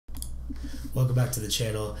Welcome back to the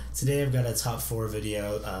channel. Today I've got a top 4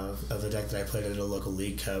 video of a deck that I played at a local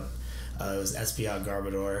league cup. It was Espeon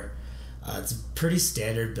Garbador. It's a pretty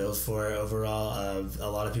standard build for it overall. A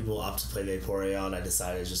lot of people opt to play Vaporeon. I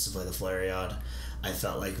decided just to play the Flareon. I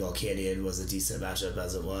felt like Volcanion was a decent matchup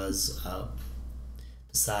as it was.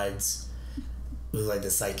 Besides, with like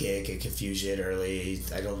the Psychic and Confusion early,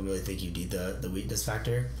 I don't really think you need the weakness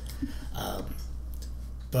factor.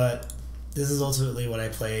 But this is ultimately what I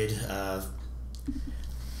played.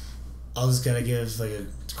 I'll just kind of give like a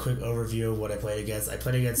quick overview of what I played against. I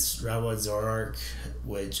played against round 1 Zoroark,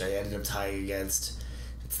 which I ended up tying against.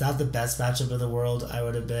 It's not the best matchup in the world, I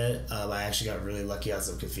would admit. I actually got really lucky on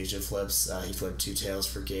some Confusion flips. He flipped 2 tails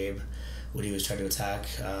for game when he was trying to attack.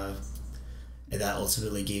 And that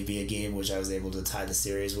ultimately gave me a game which I was able to tie the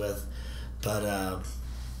series with. But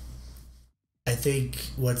I think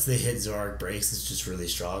once they hit Zoroark breaks, it's just really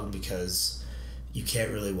strong because you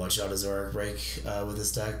can't really one-shot a Zoroark break with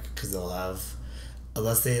this deck because they'll have,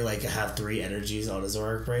 unless they like have 3 energies on a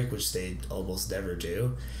Zoroark break, which they almost never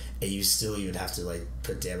do, and you still even have to like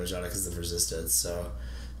put damage on it because of resistance. So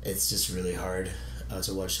it's just really hard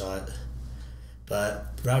to one-shot.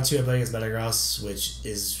 But round 2 I played against Metagross, which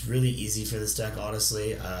is really easy for this deck,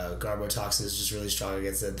 honestly. Garbotoxin is just really strong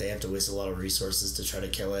against it. They have to waste a lot of resources to try to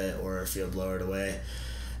kill it or field blower it away.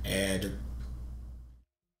 And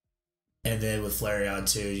then with Flareon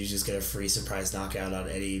too, you just get a free surprise knockout on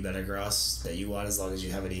any Metagross that you want as long as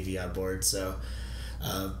you have an Eevee on board. So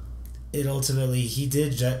it ultimately,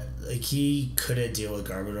 he couldn't deal with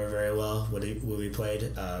Garbador very well when we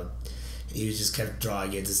played. He just kept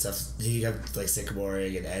drawing into stuff. He kept like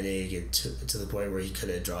Sycamoring and ending and to the point where he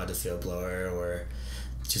couldn't draw into field blower or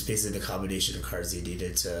just basically the combination of cards he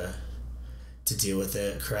needed to deal with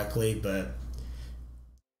it correctly. But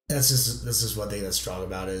that's just one thing that's strong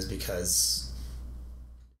about it, is because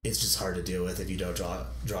it's just hard to deal with if you don't draw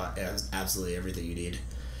absolutely everything you need.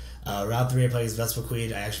 Round 3 I played against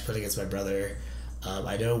Vespiquen. I actually played against my brother.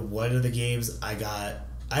 I know one of the games I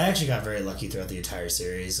actually got very lucky throughout the entire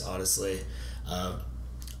series, honestly.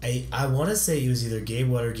 I want to say it was either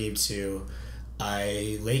game 1 or game 2.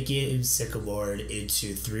 I late game Sycamored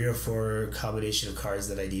into 3 or 4 combination of cards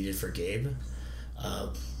that I needed for game.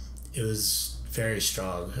 It was very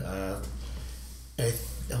strong. I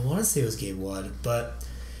want to say it was game 1,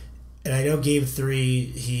 and I know game 3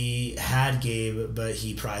 he had game, but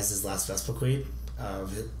he prized his last Vespiquen.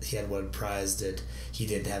 He had one prized and he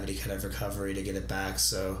didn't have any kind of recovery to get it back,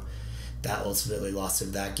 so that ultimately lost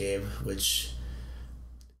him that game, which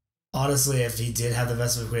honestly, if he did have the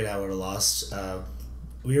Vespiquen, I would have lost.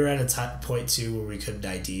 We were at a point too where we couldn't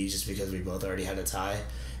ID just because we both already had a tie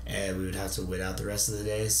and we would have to win out the rest of the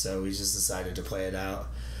day, so we just decided to play it out.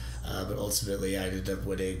 But ultimately I ended up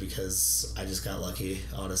winning because I just got lucky,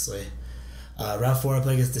 honestly. Round 4 I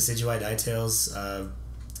played against Decidueye Ninetales.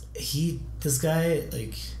 This guy,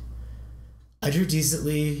 like, I drew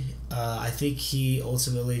decently. I think he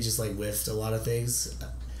ultimately just like whiffed a lot of things.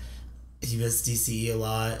 He missed DCE a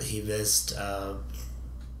lot. He missed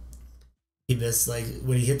like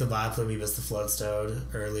when he hit the Vileplume, he missed the Floatstone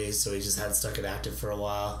early, so he just had stuck inactive for a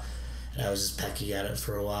while. And I was just pecking at it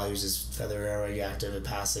for a while. He was just feather arrowing active and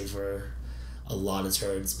passing for a lot of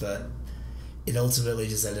turns, but it ultimately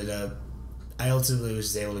just ended up, I ultimately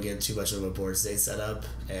was just able to get too much of a board state set up,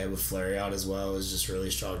 and with Flareon as well, it was just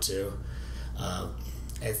really strong too.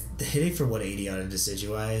 And hitting for 180 on a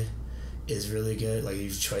Decidueye is really good. Like, if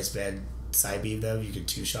you choice band side beam them, you can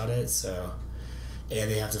 2-shot it, so, and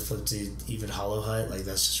they have to flip to even Hollow Hunt, like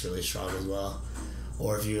that's just really strong as well.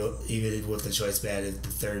 Or if you, even with the choice band at the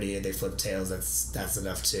 30 and they flip tails, that's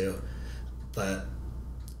enough too. But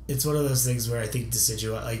it's one of those things where I think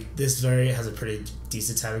Decidueye, like, this variant has a pretty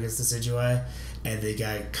decent time against Decidueye, and the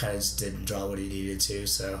guy kind of just didn't draw what he needed to,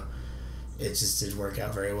 so it just didn't work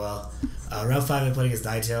out very well. Round 5 I played against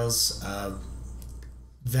Ninetales.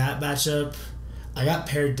 That matchup, I got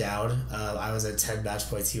paired down. I was at 10 match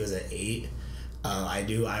points, he was at 8. I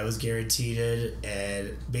knew I was guaranteed it,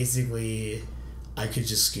 and basically I could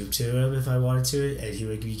just scoop to him if I wanted to, and he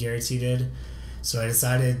would be guaranteed it. So I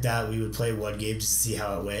decided that we would play one game just to see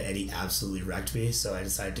how it went, and he absolutely wrecked me, so I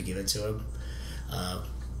decided to give it to him.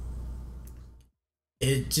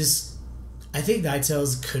 I think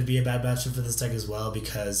Ninetales could be a bad matchup for this deck as well,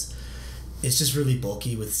 because it's just really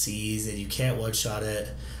bulky with C's, and you can't one-shot it.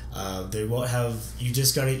 They won't have, you're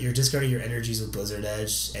discarding your energies with Blizzard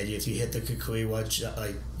Edge, and if you hit the Kukui one-shot,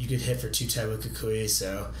 like, you could hit for 210 with Kukui,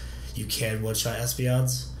 so you can one-shot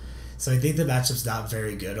Espeons. So I think the matchup's not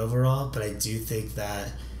very good overall, but I do think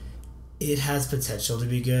that it has potential to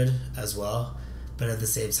be good as well. But at the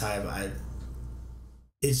same time,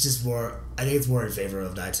 it's just more. I think it's more in favor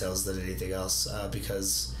of Ninetales than anything else,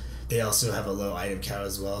 because they also have a low item count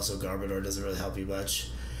as well. So Garbador doesn't really help you much.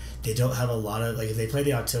 They don't have a lot of, like, if they play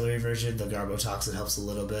the auxiliary version, the Garbotoxin helps a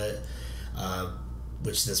little bit,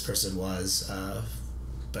 which this person was,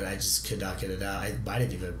 but I just could not get it out. I might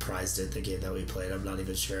have even prized it the game that we played. I'm not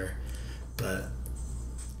even sure, but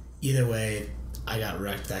either way, I got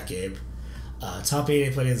wrecked that game. Top 8,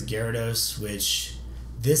 I played against Gyarados, which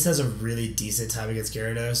this has a really decent time against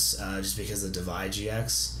Gyarados, just because of Divine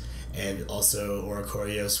GX. And also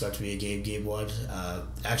Oricorio swept me a game 1.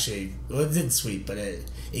 Actually, well, it didn't sweep, but it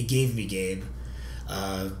gave me game.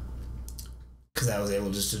 Because I was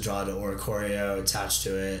able just to draw an Oricorio attached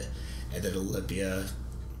to it, and then Olympia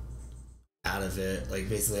out of it. Like,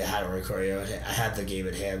 basically I had Oricorio. I had the game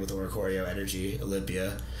in hand with Oricorio Energy,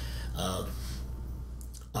 Olympia.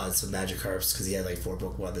 On some Magikarps, because he had like 4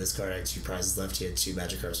 Pokemon in this card. I had 2 prizes left. He had 2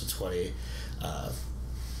 Magikarps with 20.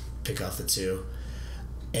 Pick off the 2.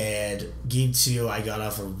 And game 2, I got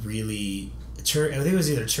off a really I think it was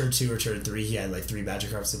either turn 2 or turn 3. He had like 3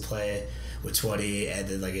 Magikarps to play with 20, and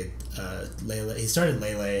then like Lele. He started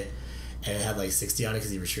Lele, and it had like 60 on it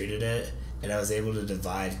because he retreated it. And I was able to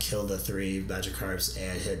divide, kill the 3 Magikarps,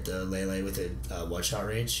 and hit the Lele within 1-shot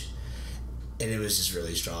range. And it was just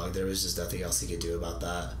really strong. There was just nothing else he could do about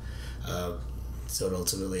that. So it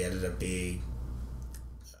ultimately ended up being,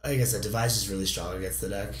 like I said, Divine's just really strong against the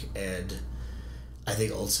deck, and I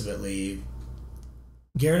think ultimately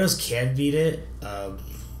Gyarados can beat it.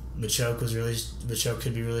 Machoke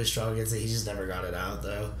could be really strong against it. He just never got it out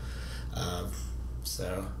though.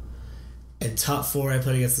 So in top 4, I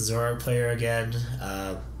played against the Zoroark player again.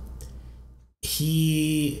 I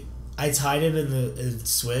tied him in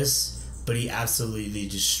Swiss, but he absolutely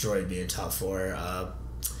destroyed me in top 4. I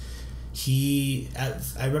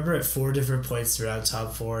remember at 4 different points throughout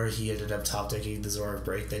top 4, he ended up top decking the Zoroark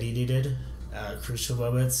break that he needed at crucial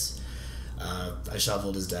moments. I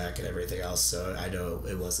shuffled his deck and everything else, so I know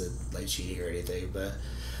it wasn't like cheating or anything, but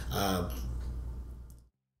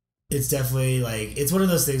it's definitely like, it's one of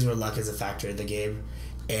those things where luck is a factor in the game,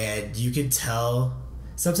 and you can tell.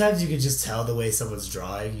 Sometimes you can just tell the way someone's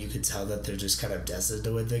drawing. You can tell that they're just kind of destined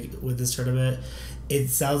to win this tournament. It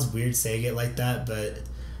sounds weird saying it like that, but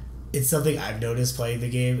it's something I've noticed playing the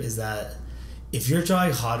game, is that if you're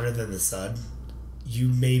drawing hotter than the sun, you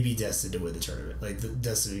may be destined to win the tournament. Like,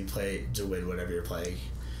 destined to win whatever you're playing.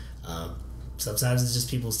 Sometimes it's just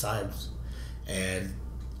people's times. And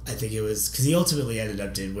I think it was, because he ultimately ended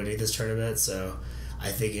up winning this tournament, so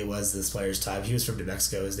I think it was this player's time. He was from New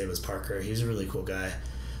Mexico. His name was Parker. He was a really cool guy,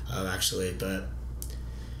 actually. But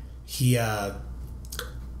he, the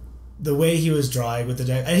way he was drawing with the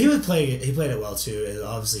deck, and he played it well too. And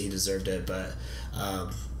obviously, he deserved it. But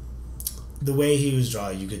the way he was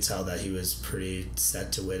drawing, you could tell that he was pretty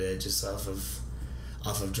set to win it just off of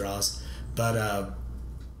draws. But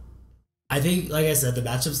I think, like I said, the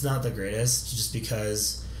matchup's not the greatest, just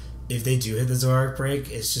because if they do hit the Zoroark break,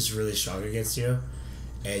 it's just really strong against you.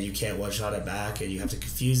 And you can't one-shot it back, and you have to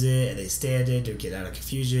confuse it, and they stand it to get out of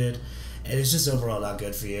confusion, and it's just overall not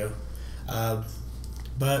good for you.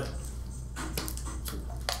 But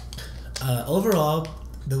overall,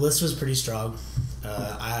 the list was pretty strong.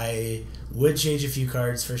 I would change a few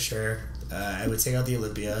cards for sure. I would take out the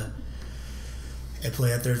Olympia and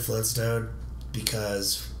play a 3rd Flintstone,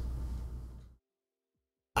 because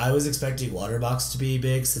I was expecting Water Box to be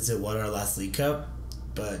big since it won our last League Cup,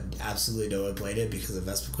 but absolutely no one played it because of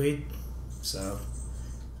Vespiquen. So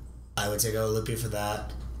I would take out Olympia for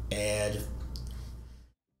that. And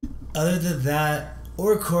other than that,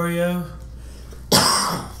 Oricorio,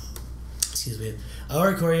 excuse me,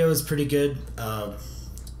 Oricorio is pretty good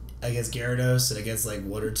against Gyarados and against like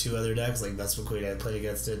 1 or 2 other decks. Like Vespiquen, I played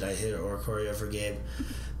against it, I hit Oricorio for game.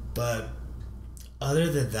 But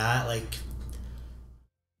other than that, like,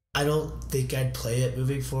 I don't think I'd play it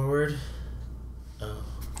moving forward. Oh,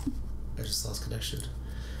 I just lost connection.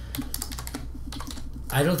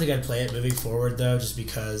 I don't think I'd play it moving forward, though, just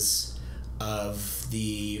because of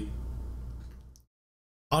the...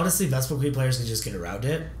 Honestly, Vespiquen players can just get around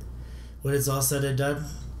it when it's all said and done.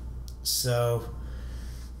 So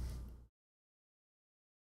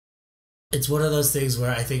it's one of those things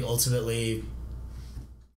where I think ultimately...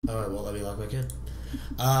 Oh, it won't let me log back in.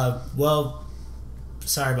 Well,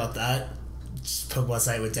 sorry about that. Pokemon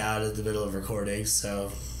site went down in the middle of recording,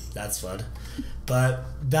 so that's fun. But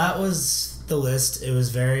that was the list. It's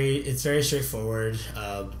very straightforward.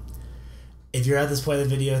 If you're at this point in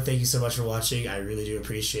the video, thank you so much for watching. I really do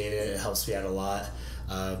appreciate it. It helps me out a lot.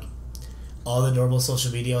 all the normal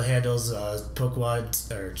social media handles,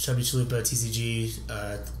 Pokemon or Chubby Chalupa,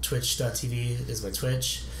 TCG, Twitch.tv is my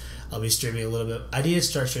Twitch. I'll be streaming a little bit. I need to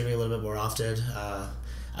start streaming a little bit more often.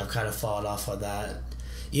 I've kind of fallen off on that.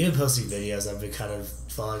 Even posting videos, I've been kind of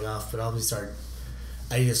falling off, but I need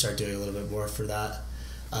to start doing a little bit more for that.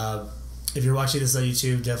 If you're watching this on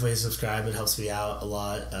YouTube, definitely subscribe. It helps me out a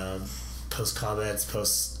lot. Post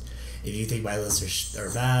comments, if you think my lists are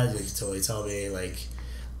bad, you can totally tell me. Like,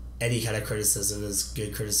 any kind of criticism is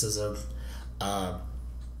good criticism.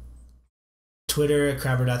 Twitter,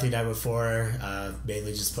 Crabber934,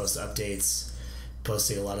 mainly just post updates,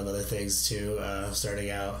 posting a lot of other things too, starting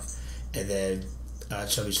out. And then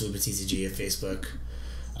Chubby Chalupa TCG and Facebook.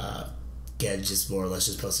 Again, just more or less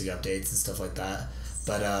just posting updates and stuff like that.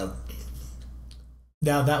 But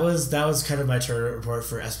now that was kind of my tournament report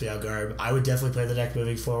for Espeon Garb. I would definitely play the deck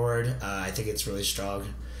moving forward. I think it's really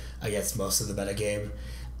strong against most of the metagame.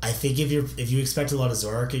 I think if you expect a lot of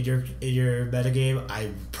Zoroark in your metagame,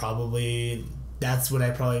 that's when I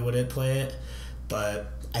probably wouldn't play it. But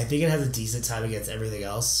I think it has a decent time against everything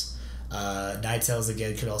else. Ninetales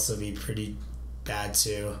again could also be pretty bad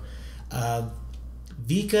too.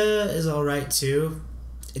 Vika is alright too.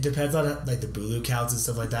 It depends on like the Bulu counts and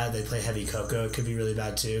stuff like that. They play heavy Coco. It could be really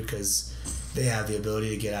bad too because they have the ability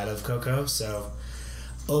to get out of Coco. So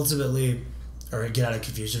ultimately, or get out of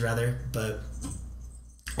Confusion rather. But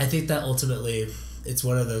I think that ultimately it's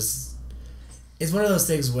one of those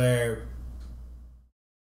things where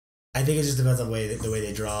I think it just depends on the way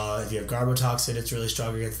they draw. If you have Garbotoxin, it's really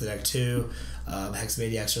strong against the deck too. Hex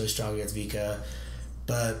Maniac's really strong against Vika.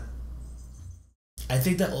 But I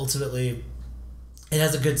think that ultimately it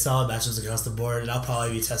has a good solid matchups across the board, and I'll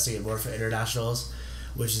probably be testing it more for internationals,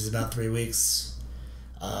 which is about 3 weeks.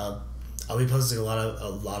 I'll be posting a lot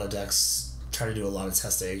of decks, trying to do a lot of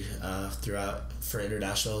testing throughout for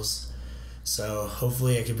internationals. So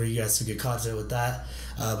hopefully I can bring you guys some good content with that.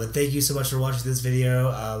 But thank you so much for watching this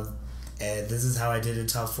video. And this is how I did in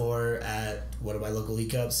top 4 at one of my local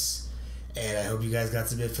League Cups. And I hope you guys got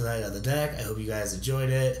some insight on the deck. I hope you guys enjoyed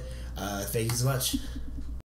it. Thank you so much.